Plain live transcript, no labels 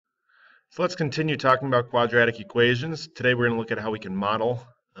So let's continue talking about quadratic equations. Today we're going to look at how we can model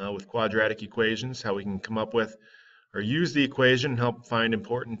with quadratic equations, how we can come up with or use the equation and help find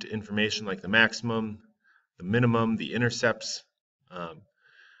important information like the maximum, the minimum, the intercepts, um,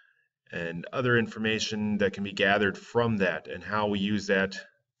 and other information that can be gathered from that and how we use that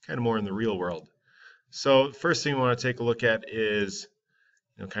kind of more in the real world. So first thing we want to take a look at is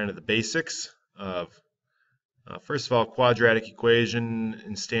kind of the basics of first of all, quadratic equation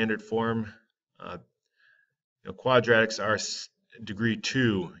in standard form. Uh, Quadratics are degree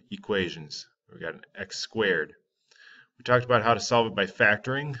 2 equations. We've got an x squared. We talked about how to solve it by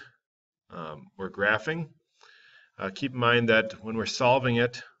factoring or graphing. Keep in mind that when we're solving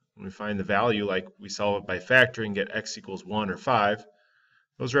it, when we find the value, like we solve it by factoring, get x equals 1 or 5,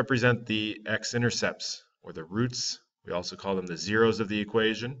 those represent the x-intercepts, or the roots. We also call them the zeros of the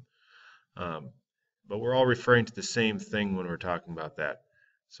equation. But we're all referring to the same thing when we're talking about that.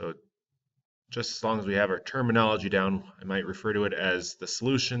 So just as long as we have our terminology down, I might refer to it as the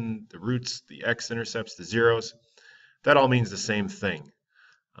solution, the roots, the x-intercepts, the zeros. That all means the same thing.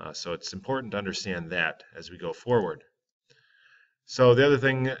 So it's important to understand that as we go forward. So the other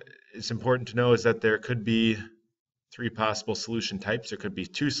thing it's important to know is that there could be three possible solution types. There could be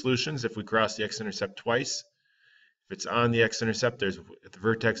two solutions if we cross the x-intercept twice. If it's on the x-intercept, if the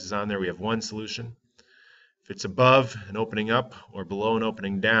vertex is on there, we have one solution. If it's above and opening up or below and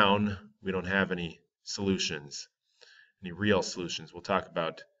opening down, we don't have any solutions, any real solutions. We'll talk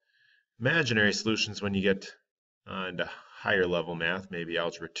about imaginary solutions when you get into higher level math, maybe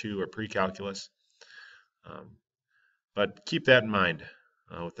Algebra 2 or pre-calculus. But keep that in mind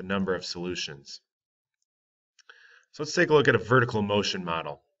with the number of solutions. So let's take a look at a vertical motion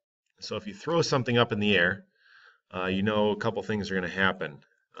model. So if you throw something up in the air, you know a couple things are going to happen.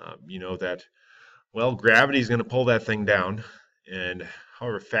 You know that, well, gravity is going to pull that thing down, and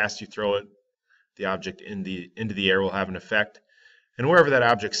however fast you throw it, the object into the air will have an effect, and wherever that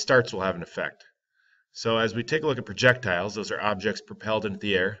object starts will have an effect. So as we take a look at projectiles, those are objects propelled into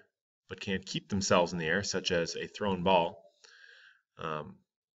the air but can't keep themselves in the air, such as a thrown ball.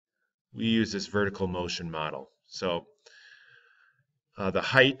 We use this vertical motion model. So the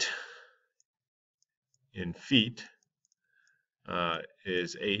height in feet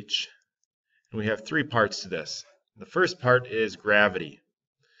is h, and we have three parts to this. The first part is gravity.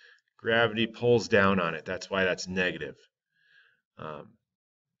 Gravity pulls down on it. That's why that's negative.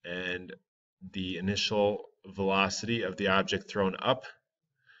 And the initial velocity of the object thrown up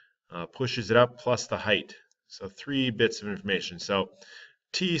pushes it up plus the height. So three bits of information. So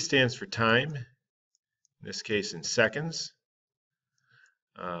T stands for time, in this case in seconds.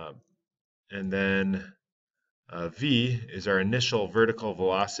 And then V is our initial vertical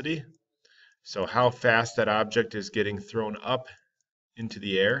velocity. So how fast that object is getting thrown up into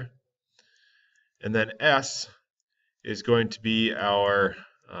the air. And then S is going to be our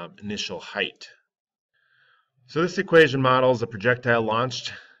initial height. So this equation models a projectile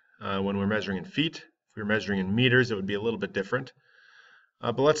launched when we're measuring in feet. If we were measuring in meters, it would be a little bit different.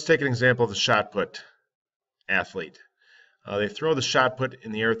 But let's take an example of the shot put athlete. They throw the shot put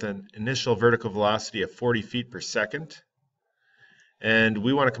in the air with an initial vertical velocity of 40 feet per second. And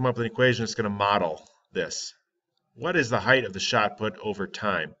we want to come up with an equation that's going to model this. What is the height of the shot put over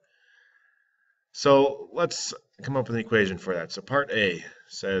time? So let's come up with an equation for that. So part A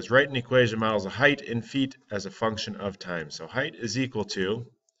says write an equation models the height in feet as a function of time. So height is equal to,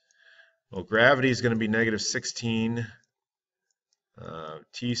 well, gravity is going to be negative 16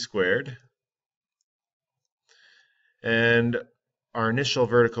 t squared. And our initial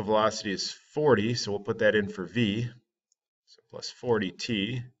vertical velocity is 40, so we'll put that in for v. So plus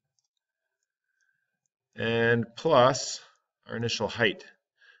 40t. And plus our initial height.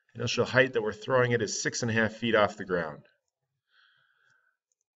 Initial height that we're throwing it is 6.5 feet off the ground.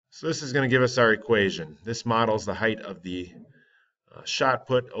 So this is going to give us our equation. This models the height of the shot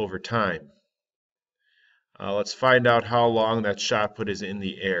put over time. Let's find out how long that shot put is in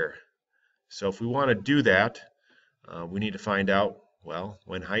the air. So if we want to do that, we need to find out, well,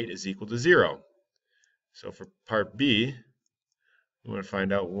 when height is equal to 0. So for part B, we want to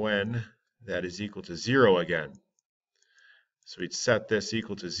find out when that is equal to 0 again. So we'd set this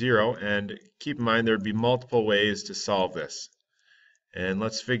equal to 0, and keep in mind there would be multiple ways to solve this. And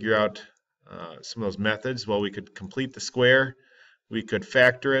let's figure out some of those methods. Well, we could complete the square, we could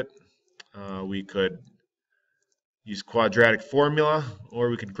factor it, we could use quadratic formula, or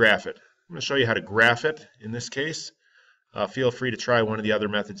we could graph it. I'm going to show you how to graph it in this case. Feel free to try one of the other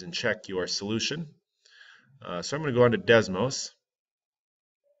methods and check your solution. So I'm going to go on to Desmos,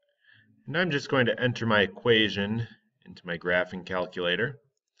 and I'm just going to enter my equation into my graphing calculator.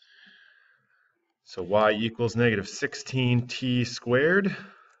 So y equals negative 16t squared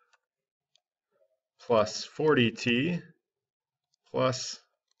plus 40t plus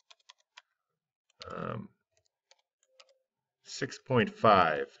 6.5,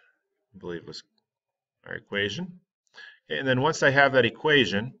 I believe was our equation. Okay, and then once I have that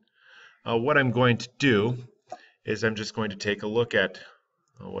equation, what I'm going to do is I'm just going to take a look at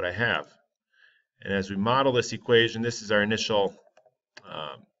what I have. And as we model this equation, this is our initial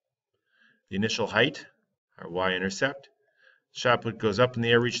the initial height, our y-intercept. Shot put goes up in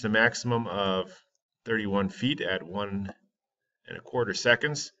the air, reaches the maximum of 31 feet at 1¼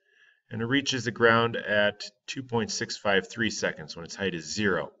 seconds, and it reaches the ground at 2.653 seconds when its height is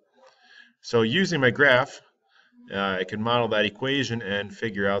 0. So using my graph, I can model that equation and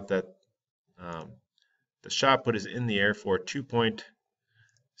figure out that the shot put is in the air for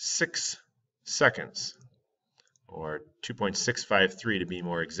 2.6 seconds, or 2.653 to be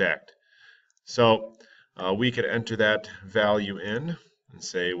more exact. So we could enter that value in and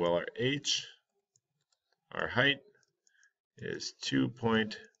say, well, our height is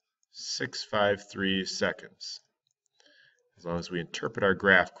 2.653 seconds, as long as we interpret our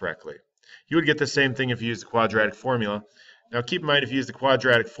graph correctly. You would get the same thing if you use the quadratic formula. Now keep in mind, if you use the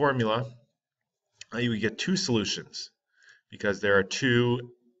quadratic formula, you would get two solutions because there are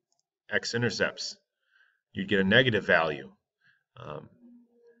two x-intercepts. You'd get a negative value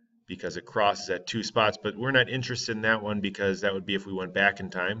because it crosses at two spots, but we're not interested in that one because that would be if we went back in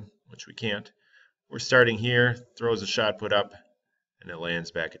time, which we can't. We're starting here, throws a shot put up, and it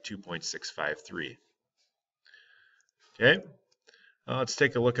lands back at 2.653. Okay, let's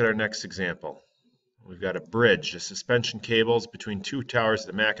take a look at our next example. We've got a bridge, a suspension cables between two towers at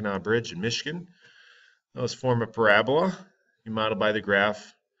the Mackinac Bridge in Michigan. Those form a parabola. You model by the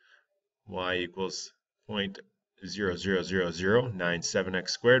graph y equals 0.00097x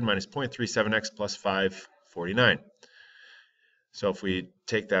squared minus 0.37x plus 549. So if we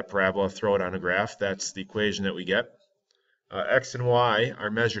take that parabola, throw it on a graph, that's the equation that we get. X and y are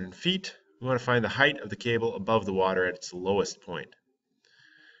measured in feet. We want to find the height of the cable above the water at its lowest point.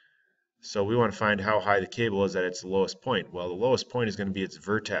 So we want to find how high the cable is at its lowest point. Well, the lowest point is going to be its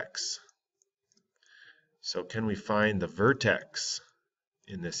vertex. So can we find the vertex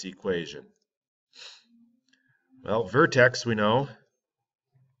in this equation? Well, vertex, we know,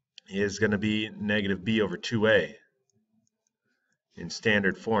 is going to be negative b over 2a in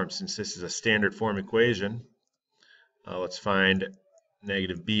standard form. Since this is a standard form equation, let's find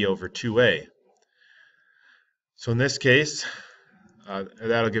negative b over 2a. So in this case,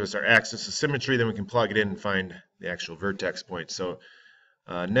 that'll give us our axis of symmetry. Then we can plug it in and find the actual vertex point. So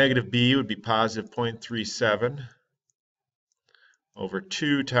negative b would be positive 0.37 over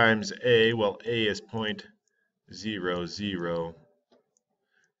 2 times a. Well, a is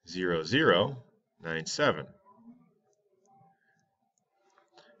 0.000097.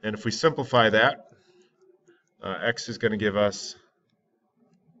 And if we simplify that, x is going to give us,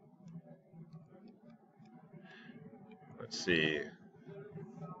 let's see,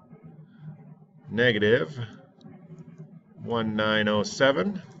 negative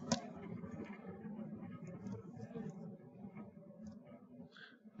 1907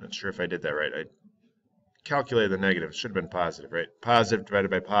 Not sure if I did that right. I calculated the negative. It should have been positive, right? Positive divided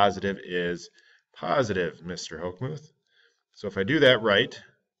by positive is positive, Mr. Hochmuth. So if I do that right,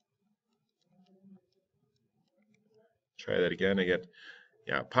 try that again, I get,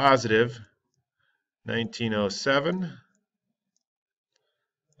 yeah, positive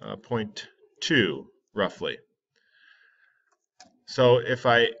 1907.2 roughly. So if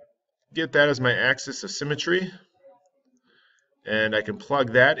I get that as my axis of symmetry, and I can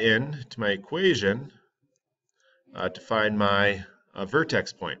plug that in to my equation to find my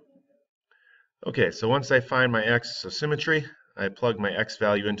vertex point. Okay, so once I find my axis of symmetry, I plug my x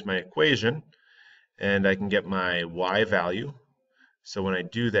value into my equation, and I can get my y value. So when I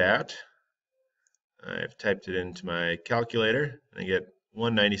do that, I've typed it into my calculator, and I get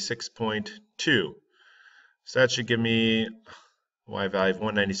 196.2. So that should give me y value of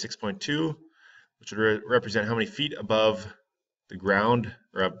 196.2, which would represent how many feet above the ground,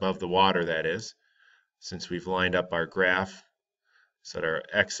 or above the water, that is, since we've lined up our graph so that our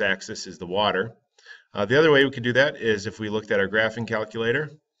x-axis is the water. The other way we could do that is if we looked at our graphing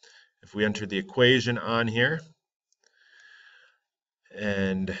calculator, if we entered the equation on here,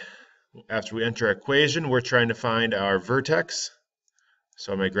 and after we enter our equation, we're trying to find our vertex.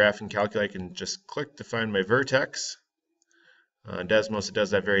 So on my graphing calculator, I can just click to find my vertex. On Desmos, it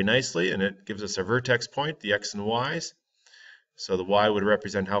does that very nicely, and it gives us our vertex point, the x and y's. So the y would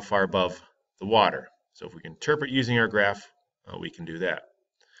represent how far above the water. So if we can interpret using our graph, we can do that.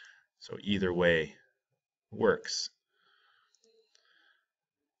 So either way works.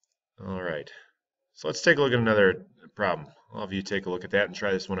 All right. So let's take a look at another problem. All of you take a look at that and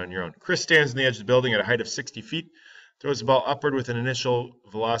try this one on your own. Chris stands on the edge of the building at a height of 60 feet, throws the ball upward with an initial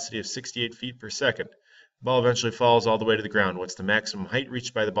velocity of 68 feet per second. The ball eventually falls all the way to the ground. What's the maximum height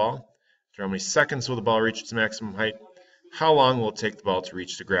reached by the ball? After how many seconds will the ball reach its maximum height? How long will it take the ball to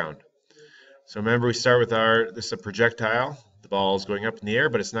reach the ground? So remember, we start with this is a projectile. The ball is going up in the air,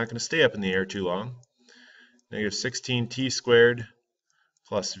 but it's not going to stay up in the air too long. Negative 16t squared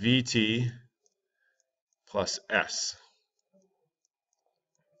plus vt plus s.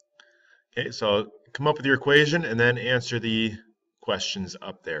 Okay, so come up with your equation and then answer the questions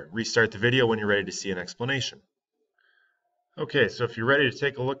up there. Restart the video when you're ready to see an explanation. Okay, so if you're ready to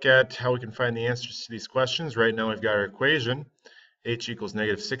take a look at how we can find the answers to these questions, right now we've got our equation. H equals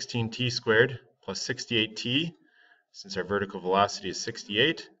negative 16t squared plus 68t, since our vertical velocity is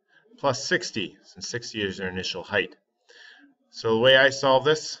 68, plus 60, since 60 is our initial height. So the way I solve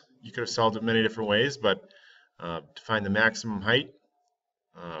this, you could have solved it many different ways, but to find the maximum height,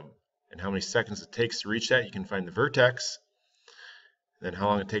 and how many seconds it takes to reach that, you can find the vertex. Then how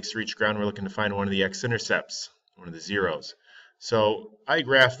long it takes to reach ground, we're looking to find one of the x-intercepts, one of the zeros. So I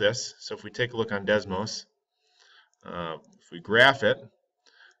graph this. So if we take a look on Desmos, if we graph it,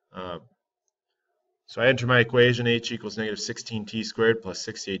 so I enter my equation, h equals negative 16t squared plus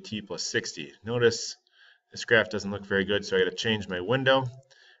 68t plus 60. Notice this graph doesn't look very good, so I got to change my window,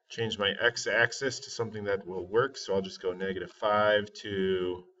 change my x-axis to something that will work. So I'll just go negative 5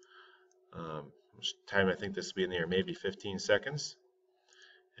 to time I think this will be in the air, maybe 15 seconds.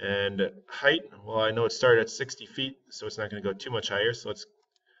 And height, well, I know it started at 60 feet, so it's not going to go too much higher, so let's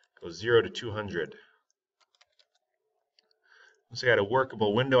go 0 to 200. Once I got a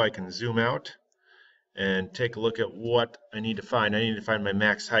workable window, I can zoom out and take a look at what I need to find. I need to find my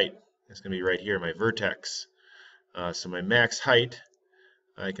max height. It's going to be right here, my vertex. So my max height,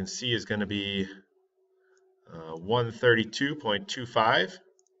 I can see, is going to be 132.25.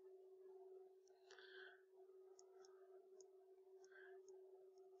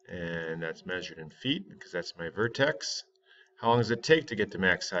 And that's measured in feet because that's my vertex. How long does it take to get to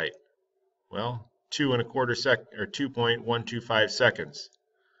max height? Well, 2.125 seconds.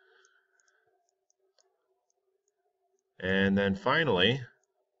 And then finally,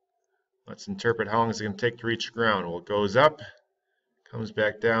 let's interpret how long is it going to take to reach the ground. Well, it goes up, comes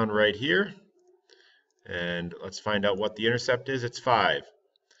back down right here, and let's find out what the intercept is. It's 5.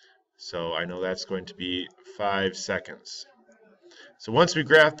 So I know that's going to be 5 seconds. So once we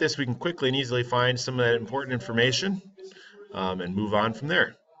graph this, we can quickly and easily find some of that important information and move on from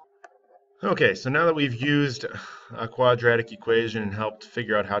there. Okay, so now that we've used a quadratic equation and helped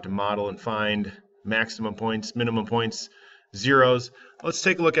figure out how to model and find maximum points, minimum points, zeros, let's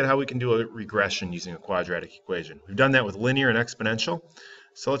take a look at how we can do a regression using a quadratic equation. We've done that with linear and exponential.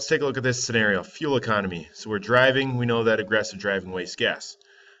 So let's take a look at this scenario, fuel economy. So we're driving, we know that aggressive driving wastes gas.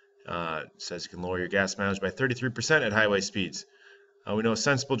 It says you can lower your gas mileage by 33% at highway speeds. We know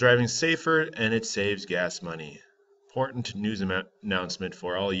sensible driving is safer and it saves gas money. Important news announcement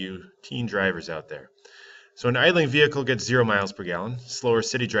for all you teen drivers out there. So an idling vehicle gets 0 miles per gallon. Slower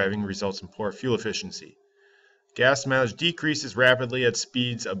city driving results in poor fuel efficiency. Gas mileage decreases rapidly at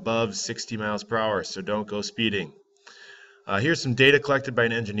speeds above 60 miles per hour, so don't go speeding. Here's some data collected by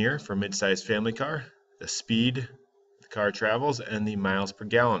an engineer for a mid-sized family car. The speed the car travels and the miles per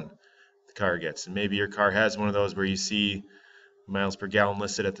gallon the car gets. And maybe your car has one of those where you see miles per gallon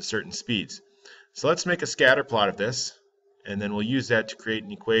listed at the certain speeds. So let's make a scatter plot of this, and then we'll use that to create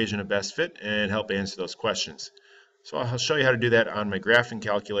an equation of best fit and help answer those questions. So I'll show you how to do that on my graphing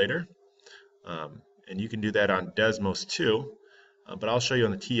calculator, and you can do that on Desmos too, but I'll show you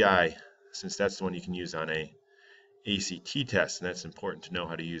on the TI since that's the one you can use on a ACT test, and that's important to know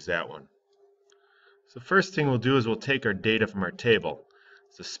how to use that one. So first thing we'll do is we'll take our data from our table.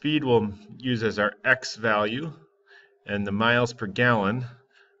 So speed we'll use as our X value, and the miles per gallon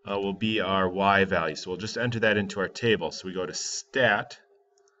will be our Y value. So we'll just enter that into our table. So we go to Stat,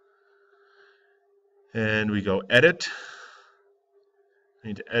 and we go Edit. We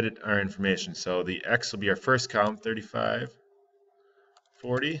need to edit our information. So the X will be our first column, 35,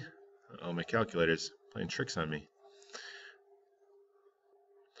 40. Oh, my calculator's playing tricks on me.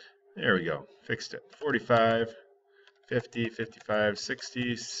 There we go, fixed it. 45, 50, 55,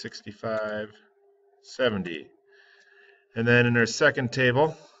 60, 65, 70. And then in our second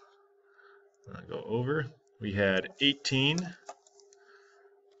table, I'll go over, we had 18,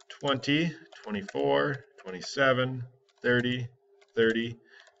 20, 24, 27, 30, 30,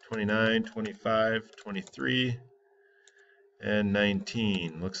 29, 25, 23, and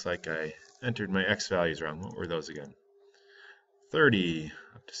 19. Looks like I entered my x values wrong. What were those again? 30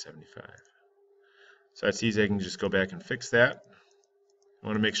 up to 75. So that's easy. I can just go back and fix that. I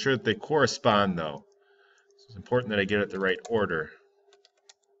want to make sure that they correspond, though. So it's important that I get it the right order.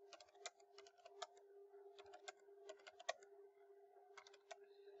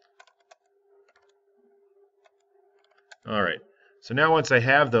 All right. So now once I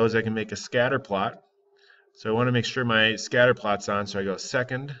have those, I can make a scatter plot. So I want to make sure my scatter plot's on. So I go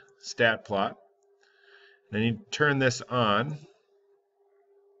second stat plot. And I need to turn this on.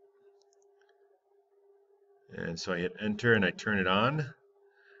 And so I hit enter and I turn it on.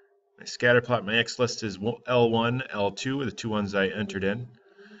 My scatter plot, my X list is L1, L2, the two ones I entered in.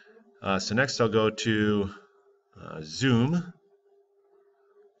 So next I'll go to zoom,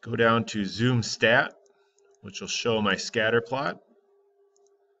 go down to zoom stat, which will show my scatter plot.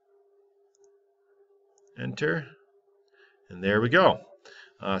 Enter, and there we go.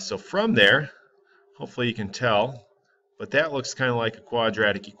 So from there, hopefully you can tell, but that looks kind of like a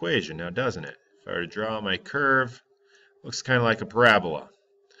quadratic equation now, doesn't it? If I were to draw my curve, it looks kind of like a parabola.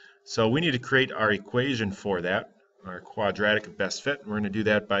 So we need to create our equation for that, our quadratic of best fit. We're going to do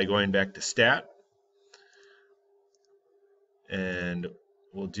that by going back to stat, and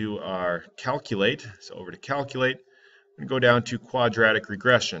we'll do our calculate. So over to calculate, and go down to quadratic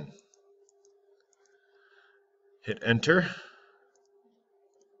regression. Hit enter.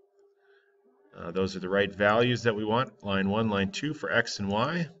 Those are the right values that we want, line 1, line 2 for x and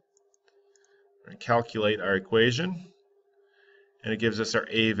y. We're going to calculate our equation, and it gives us our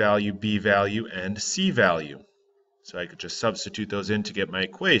a value, b value, and c value. So I could just substitute those in to get my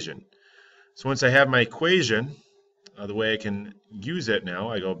equation. So once I have my equation, the way I can use it now,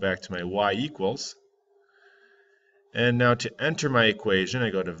 I go back to my y equals, and now to enter my equation,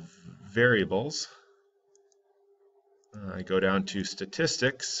 I go to variables, I go down to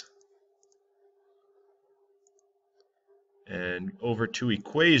statistics, and over to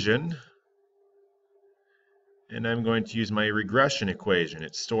equation, and I'm going to use my regression equation.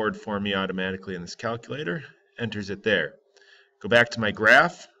 It's stored for me automatically in this calculator, enters it there. Go back to my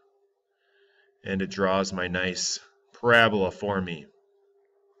graph, and it draws my nice parabola for me.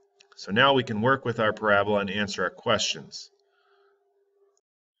 So now we can work with our parabola and answer our questions.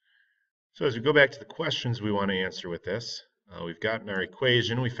 So as we go back to the questions we want to answer with this, we've gotten our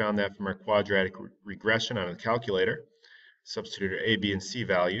equation. We found that from our quadratic regression on the calculator. Substitute our a, b, and c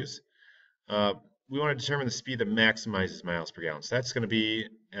values. We want to determine the speed that maximizes miles per gallon. So that's going to be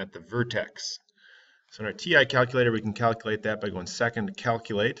at the vertex. So in our TI calculator, we can calculate that by going second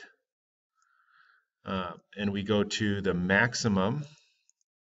calculate. And we go to the maximum.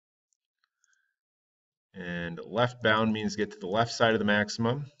 And left bound means get to the left side of the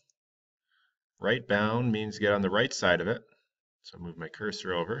maximum. Right bound means get on the right side of it. So I'll move my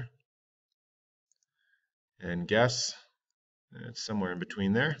cursor over. And guess, it's somewhere in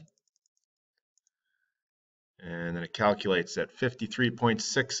between there. And then it calculates at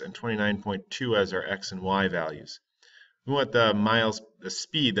 53.6 and 29.2 as our x and y values. We want the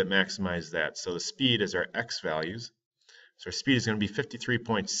speed that maximizes that. So the speed is our x values. So our speed is going to be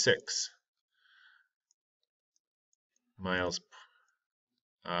 53.6 miles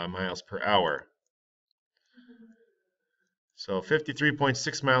per hour. So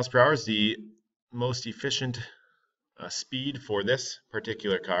 53.6 miles per hour is the most efficient speed for this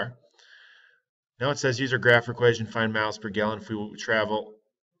particular car. Now it says use our graph equation, find miles per gallon if we travel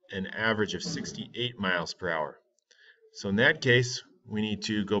an average of 68 miles per hour. So in that case, we need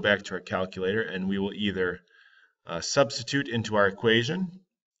to go back to our calculator, and we will either substitute into our equation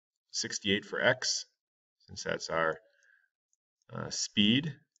 68 for x, since that's our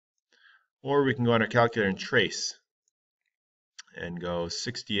speed, or we can go on our calculator and trace and go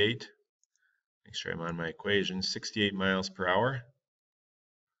 68, make sure I'm on my equation, 68 miles per hour,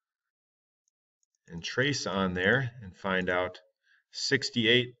 and trace on there and find out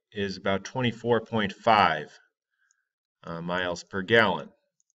 68 is about 24.5 miles per gallon.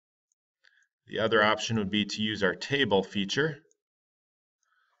 The other option would be to use our table feature.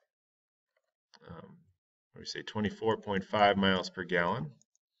 We say 24.5 miles per gallon.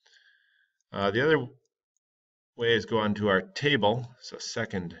 The other way is go onto our table, so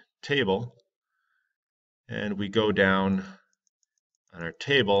second table, and we go down on our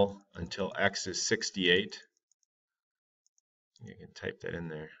table until x is 68. You can type that in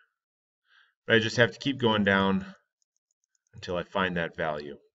there. But I just have to keep going down until I find that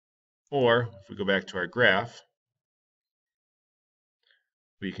value. Or if we go back to our graph,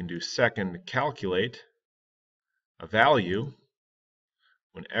 we can do second calculate a value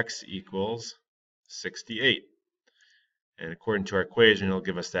when x equals 68. And according to our equation, it'll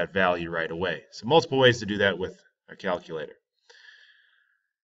give us that value right away. So multiple ways to do that with our calculator.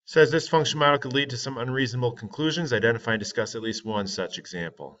 It says this function model could lead to some unreasonable conclusions. Identify and discuss at least one such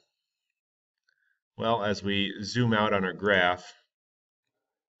example. Well, as we zoom out on our graph,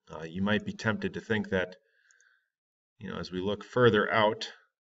 you might be tempted to think that, as we look further out,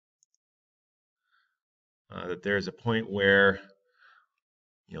 that there's a point where,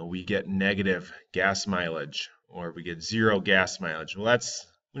 we get negative gas mileage, or we get zero gas mileage. Well,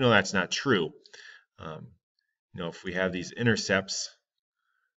 we know that's not true. If we have these intercepts,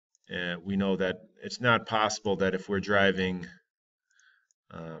 we know that it's not possible that if we're driving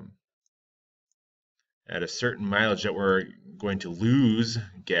at a certain mileage that we're going to lose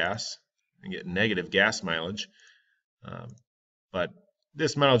gas and get negative gas mileage. But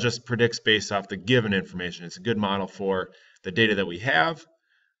this model just predicts based off the given information. It's a good model for the data that we have.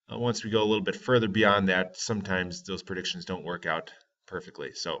 Once we go a little bit further beyond that, sometimes those predictions don't work out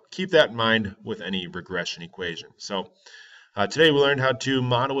perfectly. So keep that in mind with any regression equation. So today we learned how to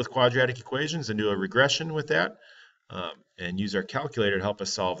model with quadratic equations and do a regression with that, and use our calculator to help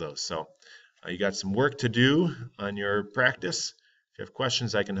us solve those. So you got some work to do on your practice. If you have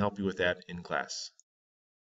questions, I can help you with that in class.